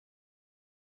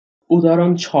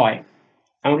উদাহরণ 6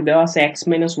 আমাকে দেওয়া আছে x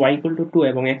minus Y equal to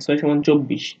 2 এবং xy সমান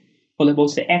 24 হলে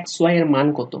বলছে xy এর মান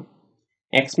কত।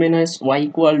 x minus Y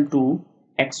equal to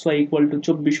xy equal to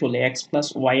 24 হলে x প্লাস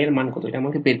y এর মান কত, এটা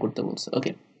আমাকে বের করতে বলছে।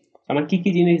 ওকে, আমার কি কি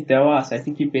জিনিস দেওয়া আছে আর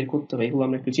কি কি বের করতে হবে এগুলো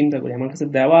আমরা একটু চিন্তা করি। আমার কাছে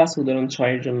দেওয়া আছে উদাহরণ 6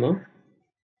 এর জন্য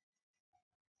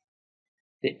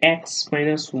যে x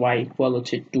মাইনাস ওয়াই ইকুয়াল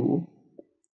হচ্ছে 2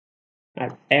 আর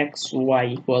xy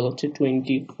ইকুয়াল হচ্ছে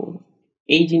 24।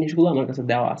 এই জিনিসগুলো আমার কাছে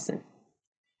দেওয়া আছে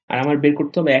আর আমার বের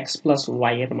করতে হবে x প্লাস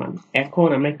y এর মান। এখন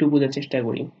আমরা একটু বোঝার চেষ্টা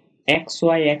করি, x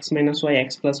Y x minus Y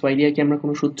x plus Y দিয়ে কি আমরা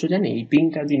কোনো সূত্র জানি? এই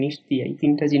তিনটা জিনিস দিয়ে, এই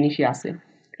তিনটা জিনিসই আছে,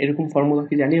 এরকম ফর্মুলা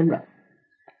কি জানি আমরা?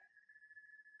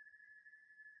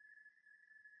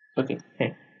 ওকে,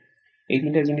 হ্যাঁ, এই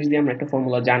তিনটা জিনিস দিয়ে আমরা একটা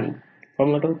ফর্মুলা জানি।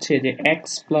 ফর্মুলাটা হচ্ছে যে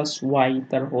এক্স প্লাস ওয়াই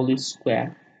তার whole square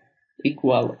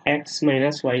equal x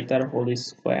minus Y তার হোল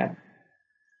স্কোয়ার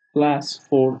প্লাস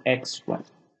 4xy।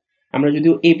 আমরা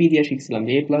যদিও এবি দিয়ে শিখছিলাম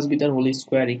যে এ প্লাস বি তার হোল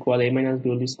স্কোয়ার ইকুয়াল এ minus B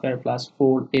whole square plus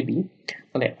 4ab,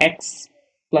 তাহলে এক্স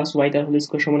প্লাস ওয়াই তার হোল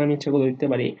স্কোয়ার সমান আমি ইচ্ছা করে লিখতে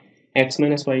পারি x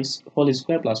minus Y whole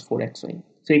square plus 4xy।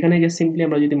 তো এখানে যে সিম্পলি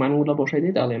আমরা যদি মানগুলো বসাই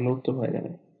দিই তাহলে আমরা উত্তর হয়ে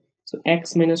যাবে। সো এক্স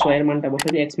মাইনাস ওয়াই এর মানটা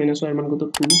বসাই দিই, এক্স মাইনাস ওয়াই এর মান কত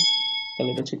 2, তাহলে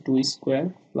এটা হচ্ছে 2 square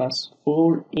plus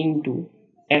 4 into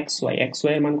x Y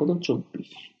এর মান কত 24।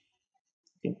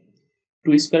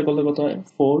 2 স্কোয়ার করলে কত হয়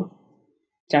 4,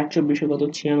 4 24 কত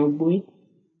 96,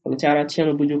 তাহলে 4 আর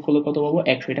 96 যোগ করলে কত পাবো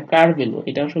 100। এটা কার ভ্যালু?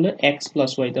 এটা আসলে এক্স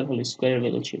প্লাস ওয়াই তার হোল স্কোয়ারের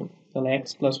ভ্যালু ছিল, তাহলে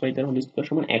এক্স প্লাস ওয়াই তার হোল স্কোয়ার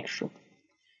সমান 100।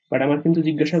 বাট আমার কিন্তু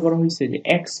জিজ্ঞাসা করা হয়েছে যে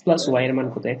এক্স প্লাস ওয়াই এর মান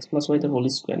কত, এক্স প্লাস ওয়াই তার হোল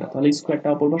স্কোয়ার না, তাহলে স্কোয়ারটা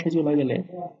অপর পাশে চলে গেলে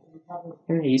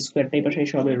হ্যাঁ এই স্কোয়ারটা এই পাশে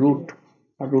এসে হবে রুট,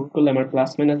 আর রুট করলে আমার প্লাস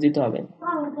মাইনাস দিতে হবে।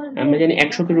 আমরা জানি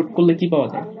 100 কে রুট করলে কি পাওয়া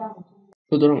যায়,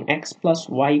 সুতরাং এক্স প্লাস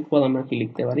ওয়াই ইকুয়াল আমরা কি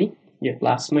লিখতে পারি যে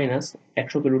প্লাস মাইনাস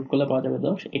 100 কে রুট করলে পাওয়া যাবে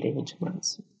 10, এটাই হচ্ছে minus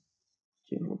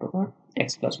root over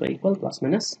x plus Y equal plus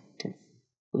minus 10।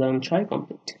 উদাহরণ 6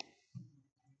 কমপ্লিট।